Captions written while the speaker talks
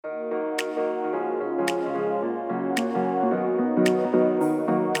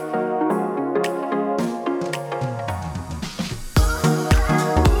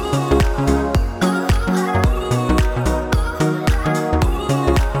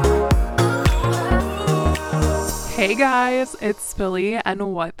Hey guys, it's Billy,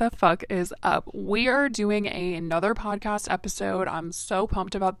 and what the fuck is up? We are doing another podcast episode. I'm so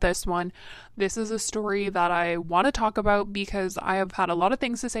pumped about this one. This is a story that I want to talk about because I have had a lot of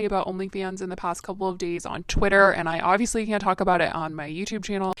things to say about OnlyFans in the past couple of days on Twitter, and I obviously can't talk about it on my YouTube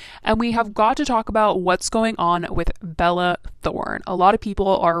channel. And we have got to talk about what's going on with Bella Thorne. A lot of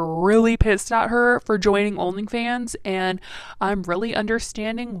people are really pissed at her for joining OnlyFans, and I'm really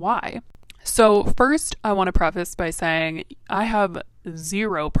understanding why. So first, I want to preface by saying I have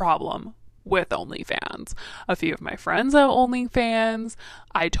zero problem with OnlyFans. A few of my friends have OnlyFans.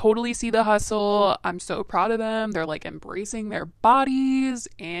 I totally see the hustle. I'm so proud of them. They're like embracing their bodies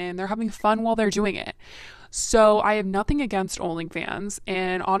and they're having fun while they're doing it. So I have nothing against OnlyFans.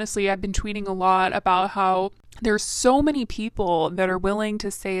 And honestly, I've been tweeting a lot about how there's so many people that are willing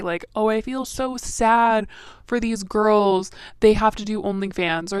to say like, oh, I feel so sad for these girls. They have to do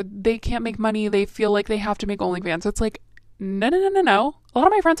OnlyFans, or they can't make money. They feel like they have to make OnlyFans. It's like, no. A lot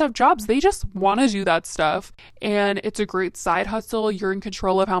of my friends have jobs. They just want to do that stuff. And it's a great side hustle. You're in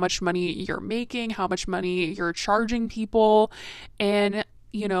control of how much money you're making, how much money you're charging people. And,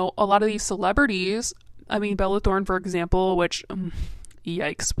 you know, a lot of these celebrities, I mean, Bella Thorne, for example, which...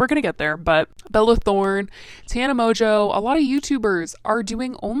 yikes, we're gonna get there, but Bella Thorne, Tana Mojo, a lot of YouTubers are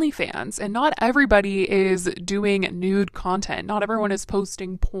doing OnlyFans, and not everybody is doing nude content. Not everyone is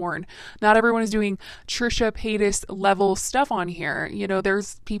posting porn. Not everyone is doing Trisha Paytas level stuff on here. You know,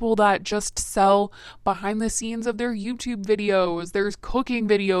 there's people that just sell behind the scenes of their YouTube videos. There's cooking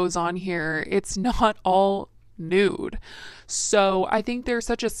videos on here. It's not all nude. So I think there's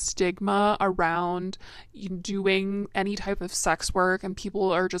such a stigma around doing any type of sex work, and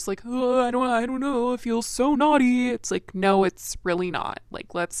people are just like, oh, I don't know, it feels so naughty. It's like, no, it's really not.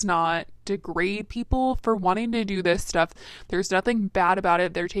 Like, let's not degrade people for wanting to do this stuff. There's nothing bad about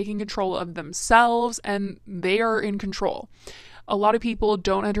it. They're taking control of themselves and they are in control. A lot of people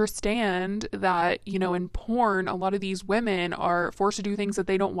don't understand that, you know, in porn, a lot of these women are forced to do things that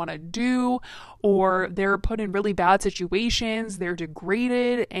they don't want to do, or they're put in really bad situations, they're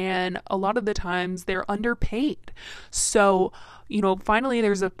degraded, and a lot of the times they're underpaid. So, you know, finally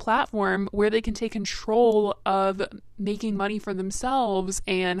there's a platform where they can take control of making money for themselves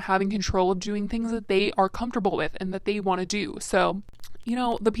and having control of doing things that they are comfortable with and that they want to do. So, you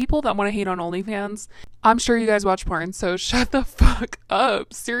know, the people that want to hate on OnlyFans, I'm sure you guys watch porn, so shut the fuck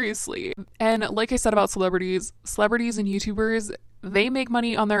up, seriously. And like I said about celebrities and YouTubers, they make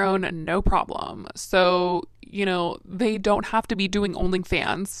money on their own, no problem. So, you know, they don't have to be doing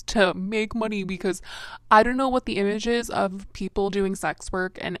OnlyFans to make money, because I don't know what the image is of people doing sex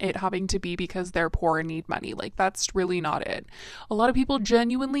work and it having to be because they're poor and need money. Like, that's really not it. A lot of people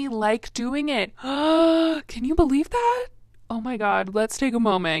genuinely like doing it. Can you believe that? Oh my God, let's take a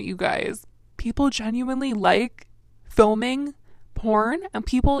moment, you guys. People genuinely like filming porn, and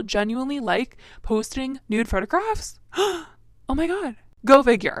people genuinely like posting nude photographs. Oh my God. Go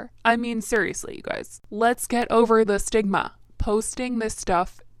figure. I mean, seriously, you guys. Let's get over the stigma. Posting this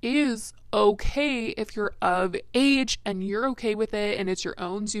stuff is okay if you're of age and you're okay with it and it's your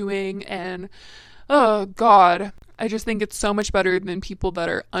own doing, and oh God, I just think it's so much better than people that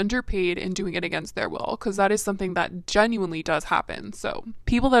are underpaid and doing it against their will, because that is something that genuinely does happen. So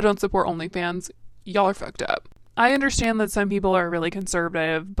people that don't support OnlyFans, y'all are fucked up. I understand that some people are really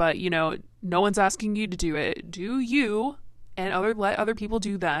conservative, but you know, no one's asking you to do it. Do you, and let other people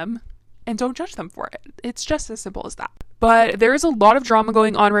do them, and don't judge them for it. It's just as simple as that. But there's a lot of drama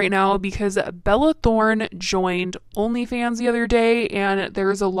going on right now because Bella Thorne joined OnlyFans the other day, and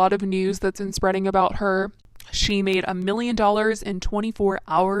there's a lot of news that's been spreading about her. She made $1 million in 24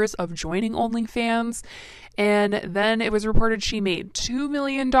 hours of joining OnlyFans, and then it was reported she made $2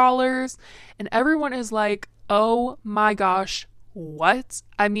 million, and everyone is like, oh my gosh, what?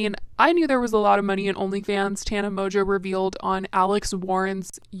 I mean, I knew there was a lot of money in OnlyFans. Tana Mojo revealed on Alex Warren's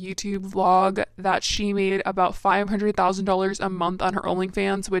YouTube vlog that she made about $500,000 a month on her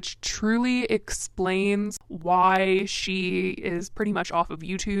OnlyFans, which truly explains why she is pretty much off of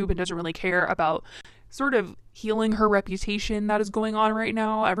YouTube and doesn't really care about sort of healing her reputation that is going on right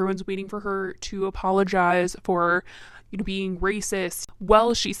now. Everyone's waiting for her to apologize for, you know, being racist.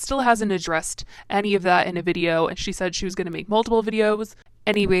 Well, she still hasn't addressed any of that in a video, and she said she was going to make multiple videos.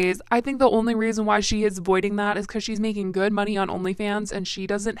 Anyways, I think the only reason why she is avoiding that is because she's making good money on OnlyFans and she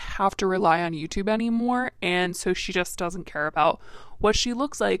doesn't have to rely on YouTube anymore, and so she just doesn't care about what she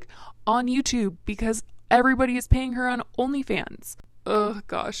looks like on YouTube because everybody is paying her on OnlyFans. Oh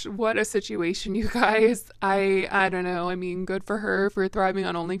gosh, what a situation, you guys. I don't know. I mean, good for her for thriving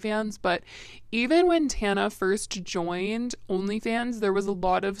on OnlyFans, but even when Tana first joined OnlyFans, there was a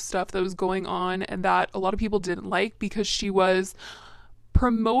lot of stuff that was going on and that a lot of people didn't like because she was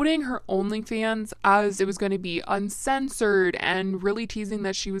promoting her OnlyFans as it was going to be uncensored and really teasing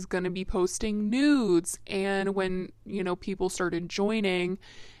that she was going to be posting nudes. And when, people started joining,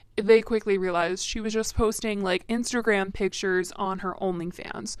 they quickly realized she was just posting like Instagram pictures on her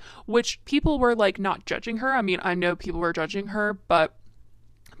OnlyFans, which people were like not judging her. I mean, I know people were judging her, but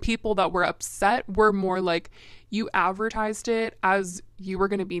people that were upset were more like, you advertised it as you were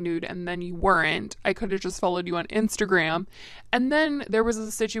going to be nude and then you weren't. I could have just followed you on Instagram. And then there was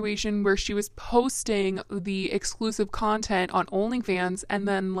a situation where she was posting the exclusive content on OnlyFans and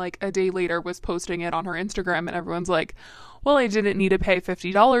then like a day later was posting it on her Instagram, and everyone's like, well, I didn't need to pay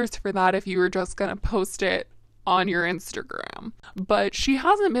 $50 for that if you were just going to post it on your Instagram. But she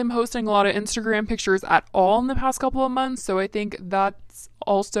hasn't been posting a lot of Instagram pictures at all in the past couple of months, so I think that's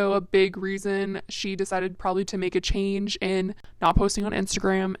also a big reason she decided probably to make a change in not posting on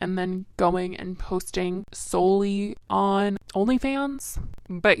Instagram and then going and posting solely on OnlyFans.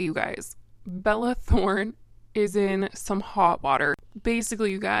 But you guys, Bella Thorne is in some hot water.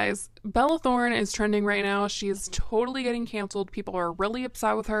 Basically, you guys, Bella Thorne is trending right now. She is totally getting canceled. People are really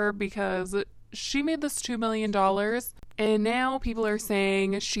upset with her because she made this $2 million, and now people are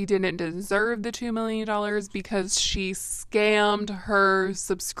saying she didn't deserve the $2 million because she scammed her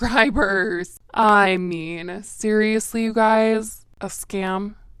subscribers. I mean, seriously, you guys, a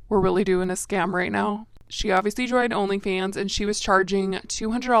scam? We're really doing a scam right now. She obviously joined OnlyFans and she was charging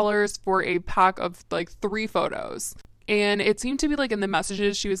 $200 for a pack of like 3 photos. And it seemed to be like in the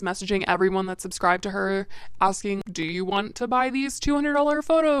messages, she was messaging everyone that subscribed to her, asking, do you want to buy these $200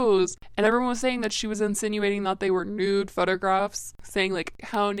 photos? And everyone was saying that she was insinuating that they were nude photographs, saying like,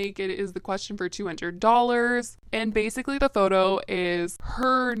 how naked is the question for $200? And basically the photo is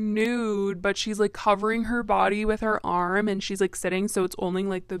her nude, but she's like covering her body with her arm and she's like sitting, so it's only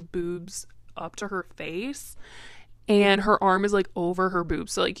like the boobs up to her face. And her arm is like over her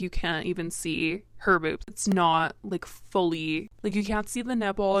boobs, so like you can't even see her boobs. It's not like fully, like you can't see the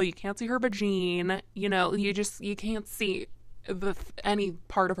nipple, you can't see her vagina, you can't see any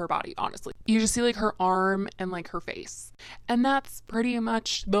part of her body, honestly. You just see like her arm and like her face. And that's pretty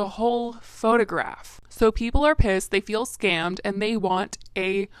much the whole photograph. So people are pissed, they feel scammed, and they want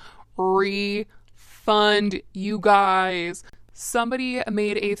a refund, you guys. Somebody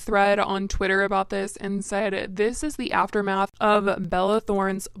made a thread on Twitter about this and said, this is the aftermath of Bella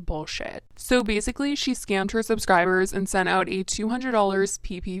Thorne's bullshit. So basically, she scammed her subscribers and sent out a $200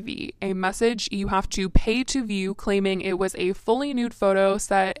 PPV, a message you have to pay to view, claiming it was a fully nude photo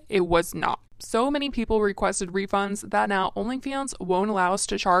set. It was not. So many people requested refunds that now OnlyFans won't allow us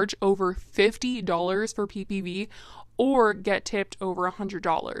to charge over $50 for PPV or get tipped over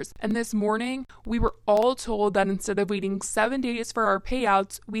 $100. And this morning, we were all told that instead of waiting 7 days for our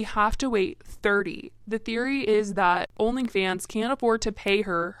payouts, we have to wait 30. The theory is that OnlyFans can't afford to pay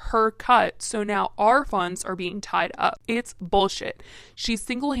her cut, so now our funds are being tied up. It's bullshit. She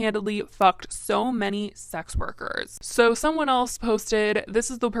single-handedly fucked so many sex workers. So someone else posted, this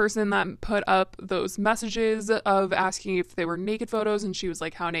is the person that put up those messages of asking if they were naked photos, and she was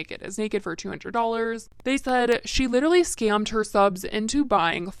like, how naked is naked for $200? They said she literally scammed her subs into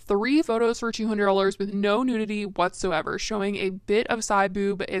buying 3 photos for $200 with no nudity whatsoever. Showing a bit of side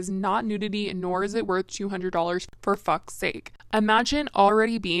boob is not nudity, nor is it worth $200 for fuck's sake. Imagine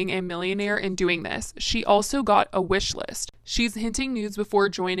already being a millionaire and doing this. She also got a wish list. She's hinting nudes before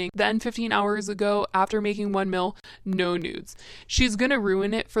joining, then 15 hours ago, after making 1 mil, no nudes. She's gonna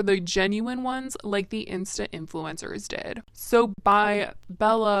ruin it for the genuine ones like the Insta influencers did. So by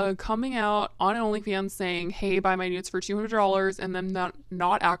Bella coming out on OnlyFans saying, hey, buy my nudes for $200, and then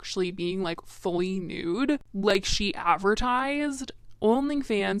not actually being like fully nude, like she advertised,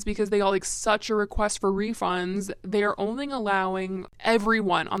 OnlyFans, because they got like such a request for refunds, they are only allowing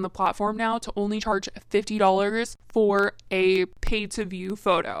everyone on the platform now to only charge $50 for a pay-to-view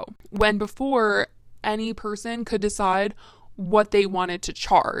photo, when before any person could decide what they wanted to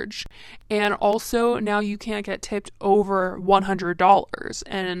charge. And also now you can't get tipped over $100,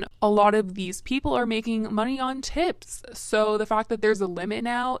 and a lot of these people are making money on tips. So the fact that there's a limit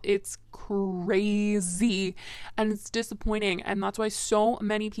now, it's crazy and it's disappointing, and that's why so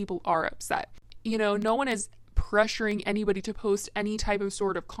many people are upset. No one is pressuring anybody to post any type of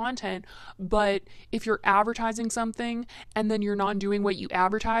sort of content, but if you're advertising something and then you're not doing what you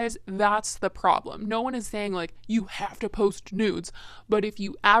advertise, that's the problem. No one is saying like you have to post nudes, but if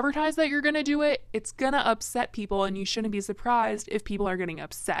you advertise that you're gonna do it, it's gonna upset people, and you shouldn't be surprised if people are getting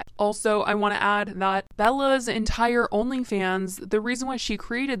upset. Also, I want to add that Bella's entire OnlyFans, the reason why she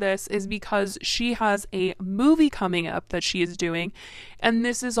created this is because she has a movie coming up that she is doing, and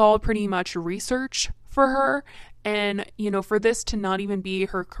this is all pretty much research for her. And, for this to not even be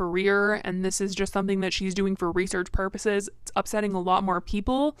her career, and this is just something that she's doing for research purposes, it's upsetting a lot more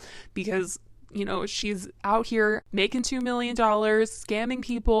people because, she's out here making $2 million, scamming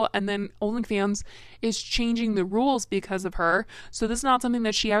people, and then OnlyFans is changing the rules because of her. So this is not something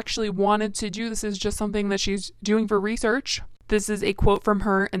that she actually wanted to do. This is just something that she's doing for research. This is a quote from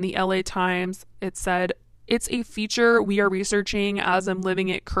her in the LA Times. It said, "It's a feature we are researching as I'm living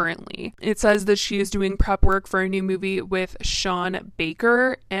it currently." It says that she is doing prep work for a new movie with Sean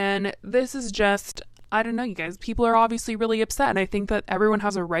Baker, and this is just, I don't know, you guys, people are obviously really upset, and I think that everyone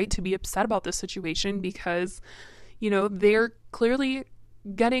has a right to be upset about this situation because, they're clearly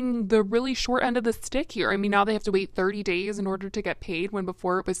getting the really short end of the stick here. I mean, now they have to wait 30 days in order to get paid when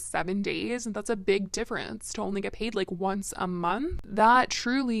before it was 7 days, and that's a big difference to only get paid like once a month. That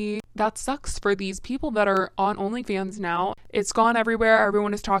sucks for these people that are on OnlyFans now. It's gone everywhere.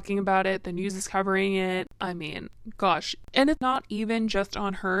 Everyone is talking about it. The news is covering it. I mean, gosh. And it's not even just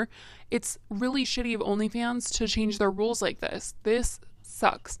on her. It's really shitty of OnlyFans to change their rules like this. This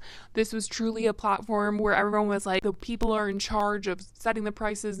sucks. This was truly a platform where everyone was like, the people are in charge of setting the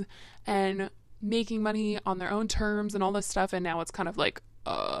prices and making money on their own terms and all this stuff. And now it's kind of like,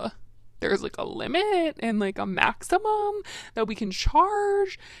 there's like a limit and like a maximum that we can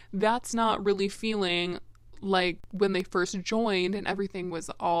charge. That's not really feeling like when they first joined and everything was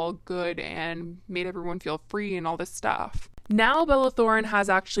all good and made everyone feel free and all this stuff. Now Bella Thorne has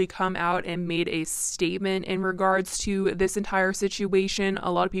actually come out and made a statement in regards to this entire situation.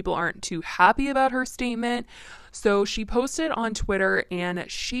 A lot of people aren't too happy about her statement. So she posted on Twitter and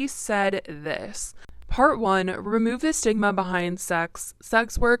she said this. Part 1, remove the stigma behind sex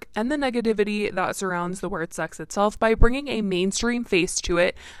work, and the negativity that surrounds the word sex itself by bringing a mainstream face to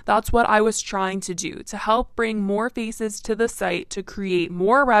it. That's what I was trying to do, to help bring more faces to the site to create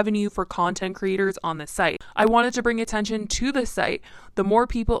more revenue for content creators on the site. I wanted to bring attention to the site. The more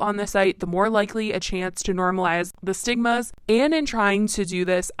people on the site, the more likely a chance to normalize the stigmas, and in trying to do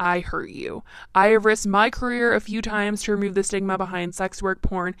this, I hurt you. I have risked my career a few times to remove the stigma behind sex work,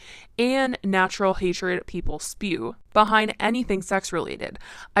 porn, and natural hatred people spew behind anything sex related.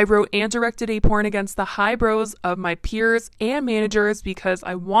 I wrote and directed a porn against the high brows of my peers and managers because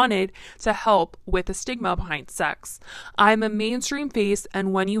I wanted to help with the stigma behind sex. I'm a mainstream face,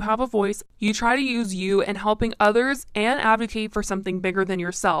 and when you have a voice, you try to use you in helping others and advocate for something bigger than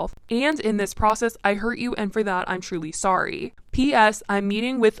yourself. And in this process, I hurt you, and for that, I'm truly sorry. P.S. I'm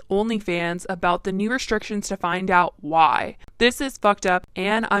meeting with OnlyFans about the new restrictions to find out why. This is fucked up,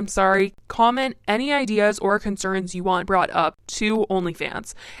 and I'm sorry. Comment any ideas or concerns you want brought up to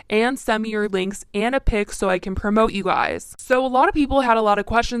OnlyFans, and send me your links and a pic so I can promote you guys. So a lot of people had a lot of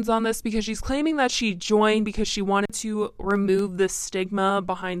questions on this because she's claiming that she joined because she wanted to remove the stigma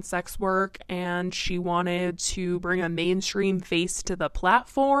behind sex work and she wanted to bring a mainstream face to the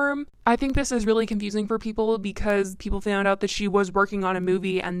platform. I think this is really confusing for people because people found out that she was working on a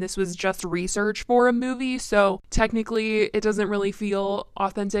movie and this was just research for a movie. So technically it doesn't really feel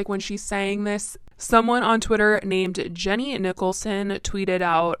authentic when she's saying this. Someone on Twitter named Jenny Nicholson tweeted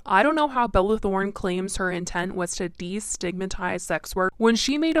out, I don't know how Bella Thorne claims her intent was to destigmatize sex work when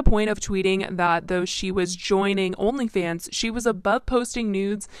she made a point of tweeting that though she was joining OnlyFans, she was above posting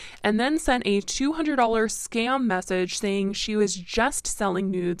nudes, and then sent a $200 scam message saying she was just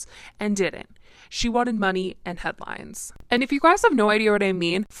selling nudes and didn't. She wanted money and headlines. And if you guys have no idea what I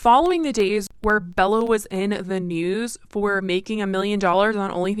mean, following the days where Bella was in the news for making $1 million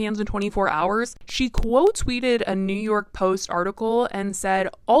on OnlyFans in 24 hours, she quote tweeted a New York Post article and said,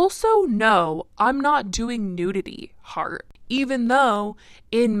 also, no, I'm not doing nudity, heart. Even though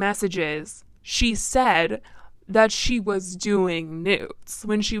in messages she said that she was doing nudes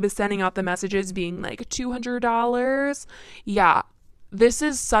when she was sending out the messages being like $200. Yeah. This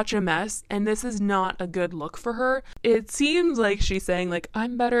is such a mess, and this is not a good look for her. It seems like she's saying, like,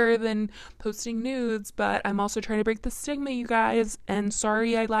 I'm better than posting nudes, but I'm also trying to break the stigma, you guys, and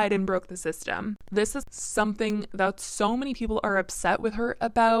sorry I lied and broke the system. This is something that so many people are upset with her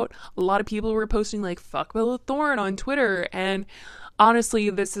about. A lot of people were posting, like, fuck Bella Thorne on Twitter, and honestly,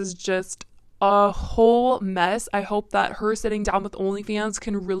 this is just a whole mess. I hope that her sitting down with OnlyFans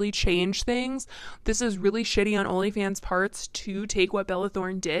can really change things. This is really shitty on OnlyFans' parts to take what Bella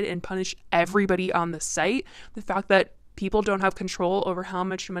Thorne did and punish everybody on the site. The fact that people don't have control over how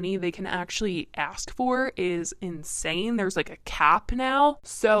much money they can actually ask for is insane. There's like a cap now.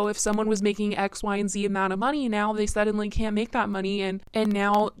 So if someone was making X, Y, and Z amount of money, now they suddenly can't make that money. And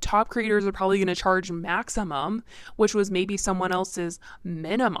now top creators are probably going to charge maximum, which was maybe someone else's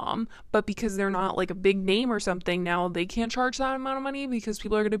minimum. But because they're not like a big name or something, now they can't charge that amount of money because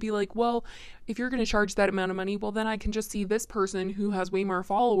people are going to be like, well, if you're going to charge that amount of money, well, then I can just see this person who has way more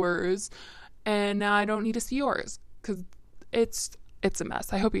followers and now I don't need to see yours. Because it's a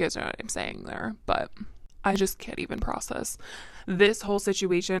mess. I hope you guys know what I'm saying there, but I just can't even process this whole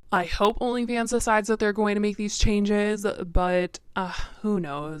situation. I hope OnlyFans decides that they're going to make these changes, but who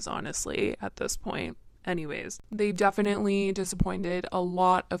knows, honestly, at this point. Anyways, they've definitely disappointed a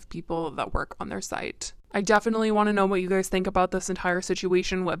lot of people that work on their site. I definitely want to know what you guys think about this entire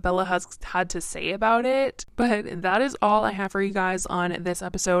situation, what Bella has had to say about it. But that is all I have for you guys on this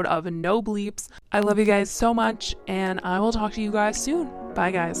episode of No Bleeps. I love you guys so much, and I will talk to you guys soon.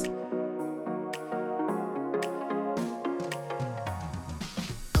 Bye, guys.